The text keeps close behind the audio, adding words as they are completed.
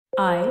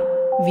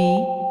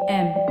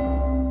IVM.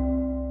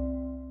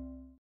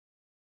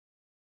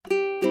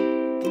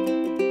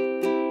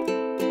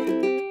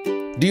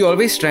 Do you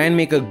always try and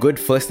make a good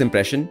first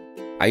impression?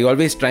 Are you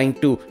always trying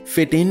to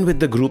fit in with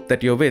the group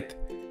that you're with?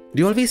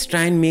 Do you always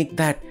try and make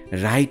that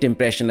right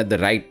impression at the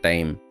right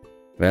time?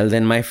 Well,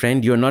 then, my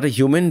friend, you're not a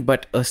human,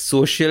 but a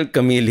social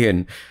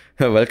chameleon.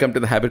 Welcome to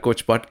the Habit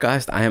Coach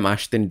podcast. I am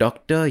Ashtin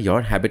Doctor,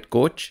 your habit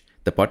coach,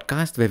 the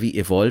podcast where we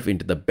evolve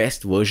into the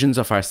best versions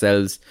of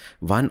ourselves,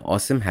 one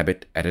awesome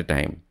habit at a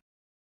time.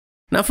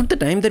 Now, from the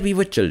time that we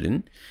were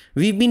children,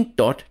 we've been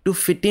taught to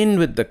fit in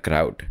with the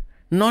crowd,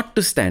 not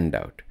to stand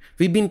out.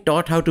 We've been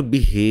taught how to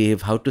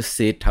behave, how to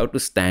sit, how to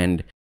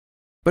stand.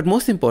 But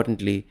most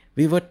importantly,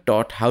 we were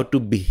taught how to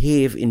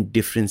behave in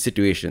different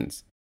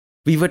situations.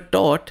 We were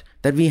taught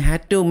that we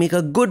had to make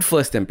a good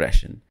first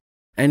impression.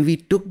 And we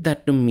took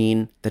that to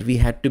mean that we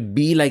had to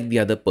be like the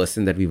other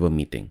person that we were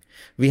meeting.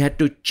 We had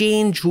to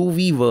change who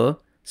we were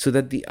so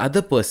that the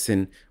other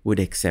person would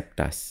accept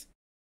us.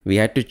 We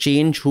had to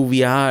change who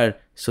we are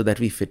so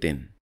that we fit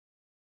in.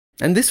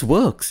 And this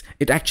works.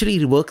 It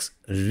actually works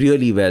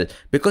really well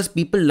because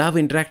people love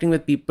interacting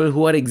with people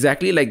who are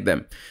exactly like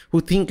them,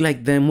 who think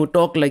like them, who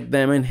talk like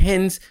them, and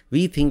hence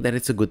we think that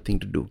it's a good thing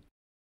to do.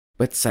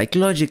 But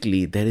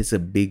psychologically, there is a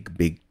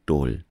big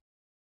toll.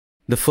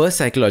 The first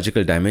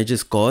psychological damage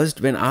is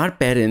caused when our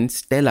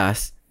parents tell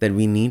us that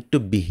we need to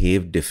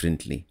behave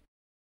differently.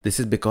 This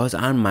is because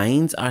our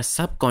minds are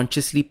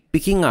subconsciously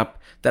picking up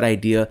that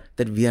idea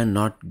that we are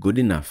not good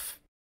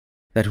enough,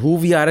 that who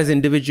we are as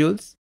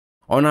individuals,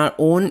 on our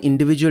own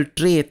individual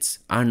traits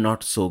are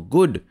not so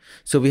good.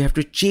 So we have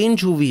to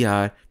change who we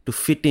are to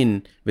fit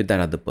in with that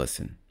other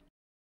person.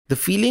 The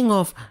feeling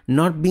of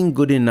not being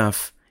good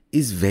enough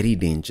is very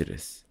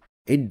dangerous.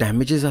 It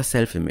damages our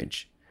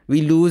self-image.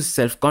 We lose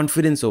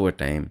self-confidence over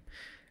time,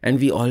 and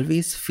we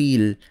always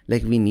feel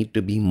like we need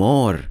to be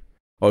more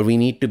or we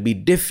need to be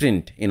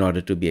different in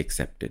order to be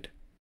accepted.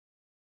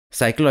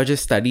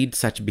 Psychologists studied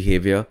such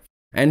behavior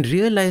and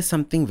realized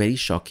something very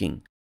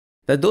shocking,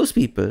 that those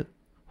people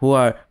who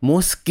are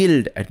more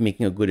skilled at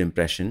making a good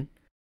impression,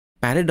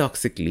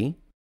 paradoxically,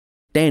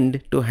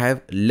 tend to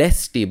have less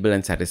stable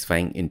and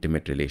satisfying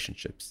intimate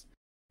relationships.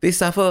 They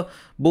suffer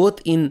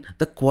both in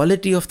the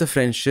quality of the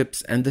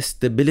friendships and the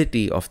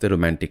stability of the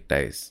romantic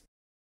ties.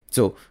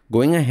 So,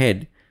 going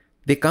ahead,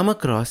 they come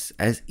across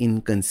as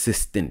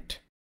inconsistent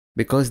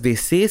because they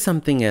say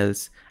something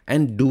else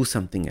and do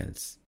something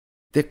else.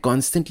 They're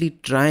constantly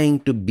trying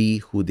to be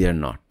who they are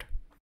not.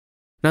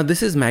 Now,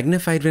 this is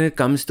magnified when it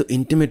comes to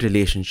intimate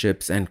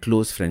relationships and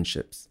close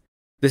friendships.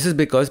 This is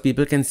because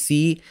people can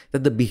see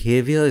that the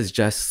behavior is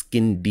just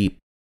skin deep,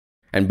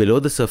 and below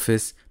the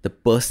surface, the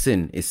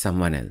person is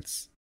someone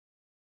else.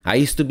 I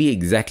used to be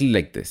exactly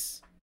like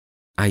this.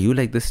 Are you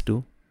like this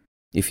too?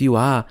 If you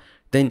are,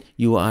 then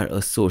you are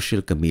a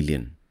social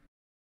chameleon.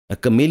 A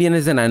chameleon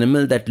is an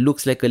animal that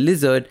looks like a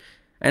lizard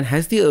and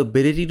has the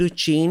ability to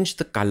change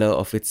the color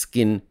of its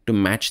skin to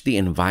match the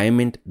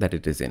environment that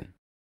it is in.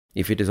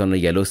 If it is on a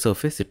yellow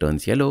surface, it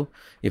turns yellow.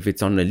 If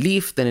it's on a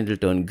leaf, then it will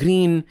turn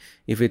green.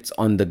 If it's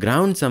on the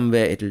ground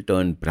somewhere, it will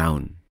turn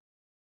brown.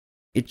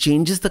 It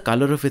changes the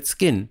color of its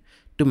skin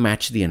to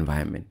match the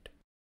environment.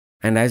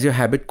 And as your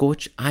habit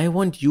coach, I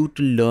want you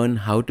to learn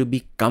how to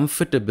be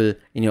comfortable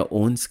in your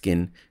own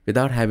skin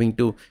without having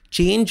to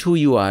change who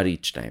you are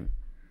each time.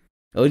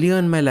 Earlier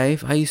in my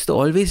life, I used to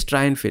always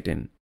try and fit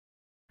in.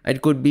 I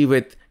could be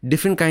with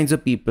different kinds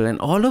of people and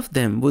all of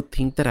them would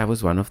think that I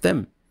was one of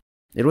them.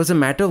 It was a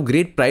matter of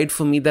great pride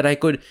for me that I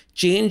could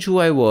change who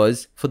I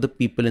was for the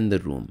people in the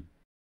room.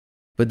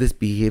 But this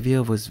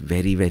behavior was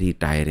very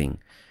tiring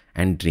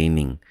and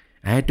draining.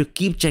 I had to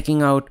keep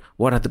checking out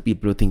what other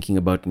people were thinking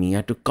about me. I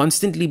had to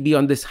constantly be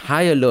on this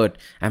high alert.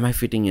 Am I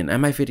fitting in?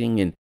 Am I fitting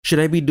in? Should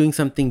I be doing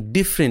something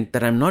different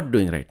that I'm not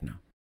doing right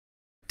now?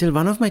 Till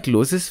one of my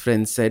closest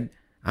friends said,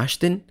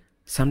 Ashtin,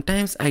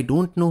 sometimes I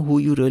don't know who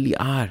you really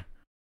are.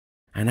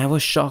 And I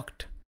was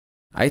shocked.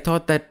 I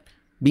thought that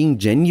being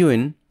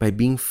genuine by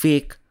being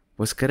fake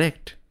was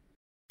correct.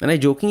 And I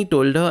jokingly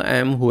told her, I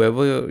am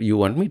whoever you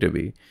want me to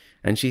be.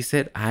 And she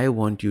said, I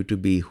want you to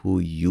be who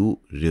you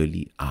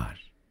really are.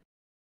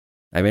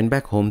 I went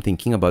back home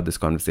thinking about this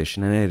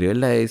conversation and I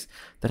realized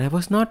that I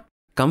was not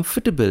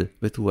comfortable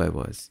with who I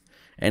was.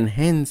 And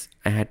hence,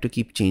 I had to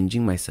keep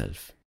changing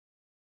myself.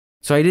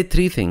 So I did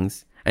 3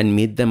 things and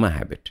made them a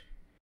habit.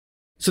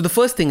 So the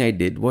first thing I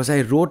did was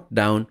I wrote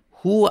down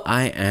who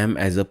I am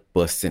as a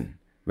person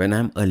when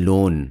I'm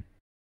alone.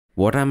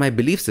 What are my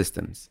belief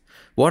systems?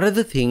 What are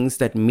the things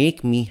that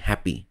make me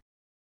happy?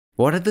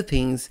 What are the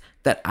things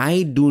that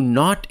I do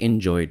not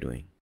enjoy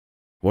doing?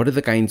 What are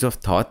the kinds of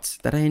thoughts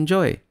that I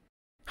enjoy?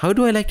 How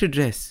do I like to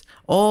dress?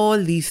 All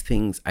these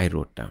things I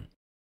wrote down.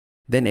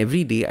 Then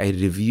every day I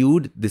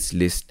reviewed this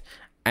list,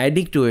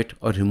 adding to it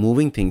or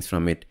removing things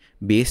from it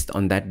based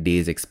on that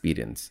day's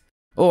experience.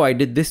 Oh, I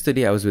did this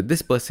today. I was with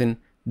this person.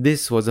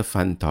 This was a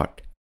fun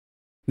thought.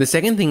 The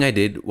second thing I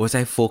did was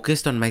I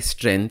focused on my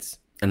strengths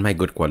and my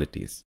good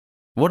qualities.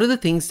 What are the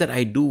things that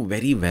I do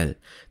very well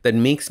that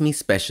makes me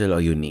special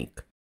or unique?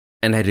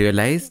 And I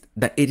realized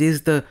that it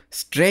is the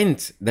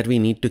strengths that we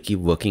need to keep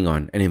working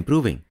on and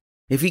improving.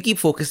 If we keep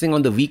focusing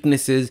on the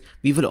weaknesses,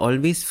 we will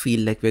always feel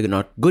like we're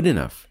not good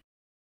enough.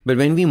 But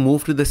when we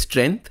move to the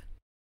strength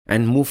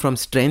and move from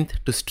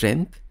strength to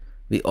strength,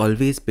 we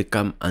always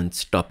become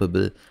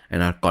unstoppable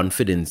and our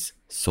confidence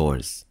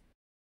soars.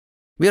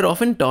 We are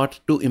often taught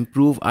to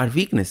improve our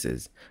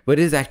weaknesses, but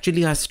it is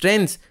actually our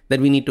strengths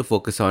that we need to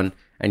focus on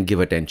and give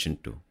attention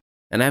to.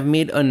 And I've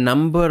made a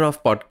number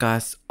of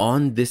podcasts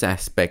on this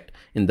aspect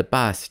in the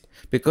past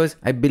because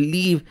I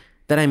believe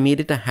that I made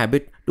it a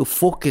habit to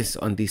focus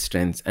on these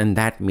strengths, and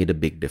that made a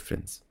big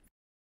difference.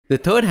 The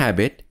third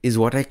habit is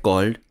what I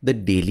called the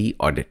daily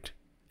audit.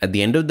 At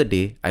the end of the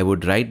day, I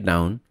would write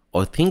down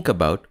or think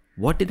about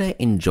what did I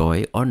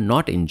enjoy or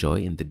not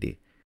enjoy in the day.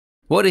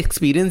 What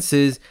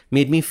experiences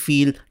made me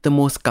feel the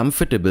most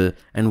comfortable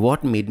and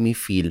what made me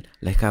feel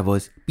like I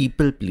was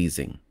people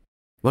pleasing.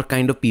 What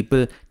kind of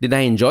people did I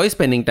enjoy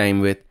spending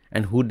time with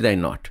and who did I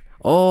not?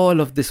 All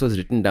of this was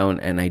written down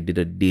and I did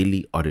a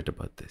daily audit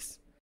about this.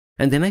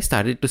 And then I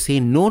started to say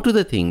no to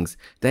the things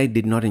that I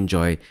did not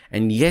enjoy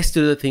and yes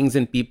to the things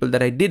and people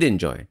that I did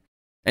enjoy.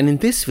 And in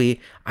this way,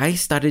 I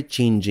started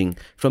changing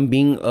from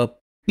being a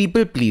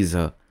people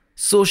pleaser,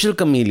 social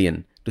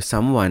chameleon to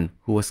someone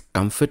who was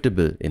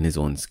comfortable in his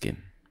own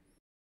skin.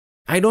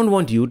 I don't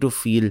want you to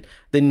feel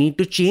the need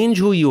to change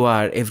who you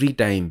are every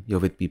time you're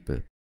with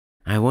people.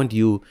 I want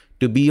you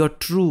to be your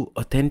true,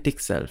 authentic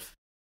self.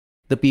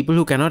 The people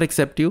who cannot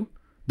accept you,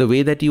 the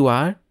way that you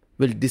are,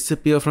 will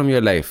disappear from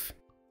your life.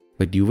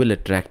 But you will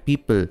attract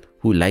people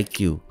who like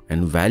you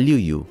and value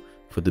you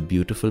for the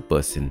beautiful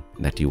person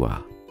that you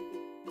are.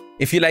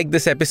 If you like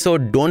this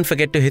episode, don't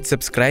forget to hit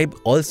subscribe.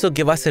 Also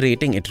give us a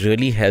rating. It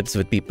really helps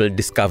with people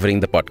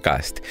discovering the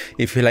podcast.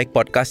 If you like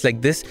podcasts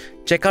like this,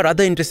 check out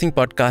other interesting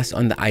podcasts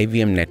on the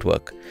IVM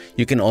network.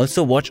 You can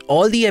also watch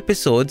all the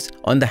episodes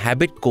on the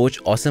Habit Coach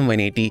Awesome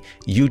 180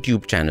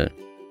 YouTube channel.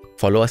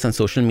 Follow us on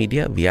social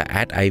media. We are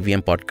at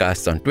IVM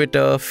Podcasts on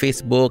Twitter,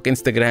 Facebook,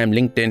 Instagram,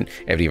 LinkedIn,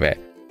 everywhere.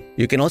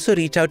 You can also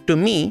reach out to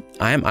me.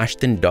 I am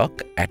Ashdin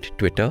Doc at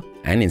Twitter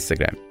and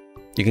Instagram.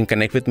 You can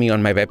connect with me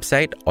on my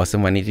website,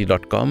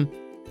 awesome180.com.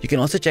 You can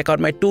also check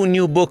out my 2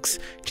 new books,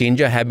 Change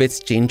Your Habits,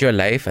 Change Your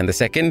Life, and the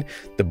second,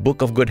 The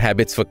Book of Good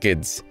Habits for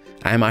Kids.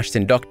 I am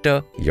Ashdin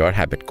Doctor, your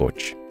habit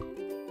coach.